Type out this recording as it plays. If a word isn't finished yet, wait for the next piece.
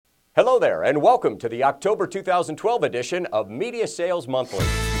Hello there, and welcome to the October 2012 edition of Media Sales Monthly.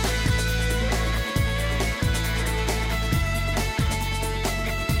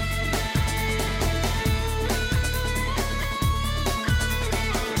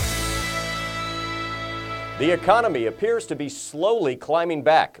 The economy appears to be slowly climbing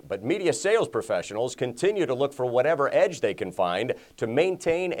back, but media sales professionals continue to look for whatever edge they can find to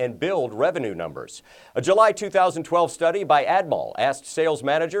maintain and build revenue numbers. A July 2012 study by Admall asked sales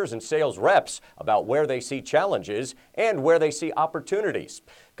managers and sales reps about where they see challenges and where they see opportunities.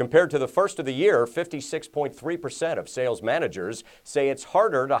 Compared to the first of the year, 56.3% of sales managers say it's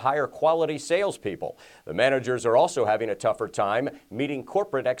harder to hire quality salespeople. The managers are also having a tougher time meeting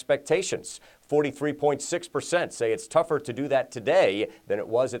corporate expectations. 43.6% say it's tougher to do that today than it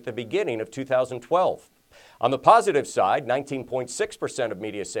was at the beginning of 2012. On the positive side, 19.6% of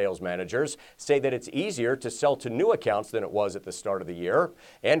media sales managers say that it's easier to sell to new accounts than it was at the start of the year,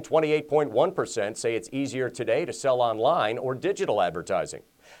 and 28.1% say it's easier today to sell online or digital advertising.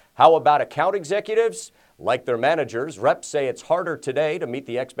 How about account executives? Like their managers, reps say it's harder today to meet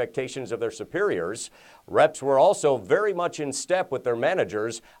the expectations of their superiors. Reps were also very much in step with their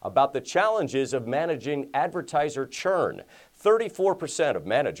managers about the challenges of managing advertiser churn. 34% of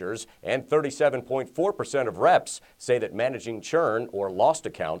managers and 37.4% of reps say that managing churn or lost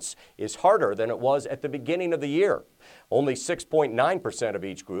accounts is harder than it was at the beginning of the year. Only 6.9% of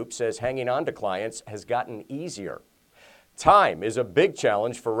each group says hanging on to clients has gotten easier. Time is a big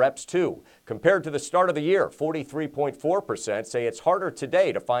challenge for reps too. Compared to the start of the year, 43.4% say it's harder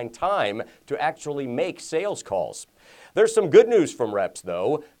today to find time to actually make sales calls. There's some good news from reps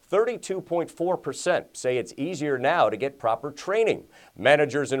though. 32.4% say it's easier now to get proper training.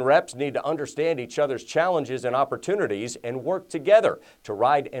 Managers and reps need to understand each other's challenges and opportunities and work together to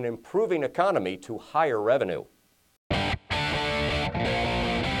ride an improving economy to higher revenue.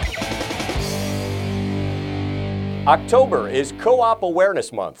 October is Co-op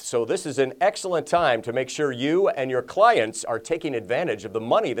Awareness Month, so this is an excellent time to make sure you and your clients are taking advantage of the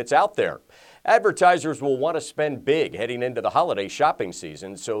money that's out there. Advertisers will want to spend big heading into the holiday shopping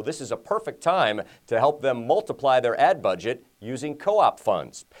season, so this is a perfect time to help them multiply their ad budget using co-op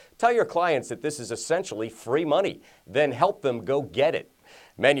funds. Tell your clients that this is essentially free money, then help them go get it.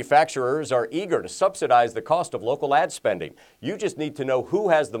 Manufacturers are eager to subsidize the cost of local ad spending. You just need to know who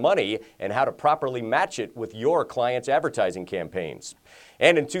has the money and how to properly match it with your clients' advertising campaigns.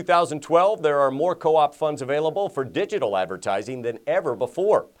 And in 2012, there are more co-op funds available for digital advertising than ever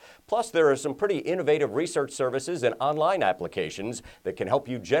before. Plus, there are some pretty innovative research services and online applications that can help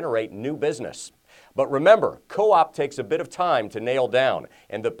you generate new business. But remember, co-op takes a bit of time to nail down,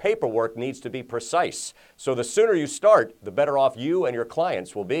 and the paperwork needs to be precise. So the sooner you start, the better off you and your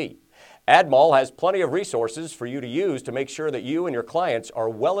clients will be. Admall has plenty of resources for you to use to make sure that you and your clients are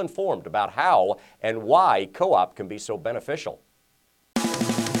well informed about how and why co-op can be so beneficial.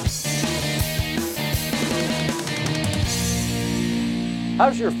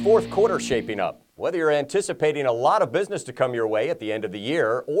 How's your fourth quarter shaping up? Whether you're anticipating a lot of business to come your way at the end of the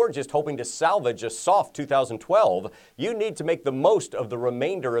year or just hoping to salvage a soft 2012, you need to make the most of the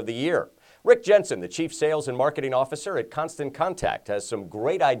remainder of the year. Rick Jensen, the Chief Sales and Marketing Officer at Constant Contact, has some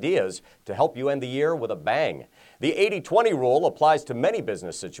great ideas to help you end the year with a bang. The 80-20 rule applies to many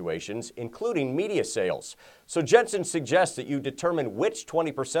business situations, including media sales. So Jensen suggests that you determine which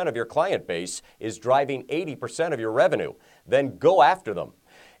 20% of your client base is driving 80% of your revenue. Then go after them.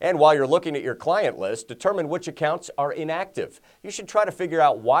 And while you're looking at your client list, determine which accounts are inactive. You should try to figure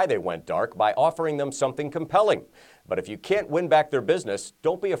out why they went dark by offering them something compelling. But if you can't win back their business,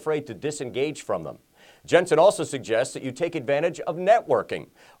 don't be afraid to disengage from them. Jensen also suggests that you take advantage of networking.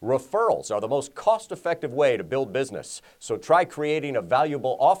 Referrals are the most cost-effective way to build business, so try creating a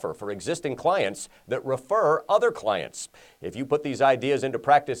valuable offer for existing clients that refer other clients. If you put these ideas into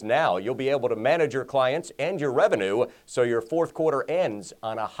practice now, you'll be able to manage your clients and your revenue so your fourth quarter ends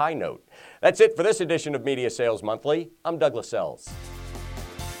on a high note. That's it for this edition of Media Sales Monthly. I'm Doug Lascelles.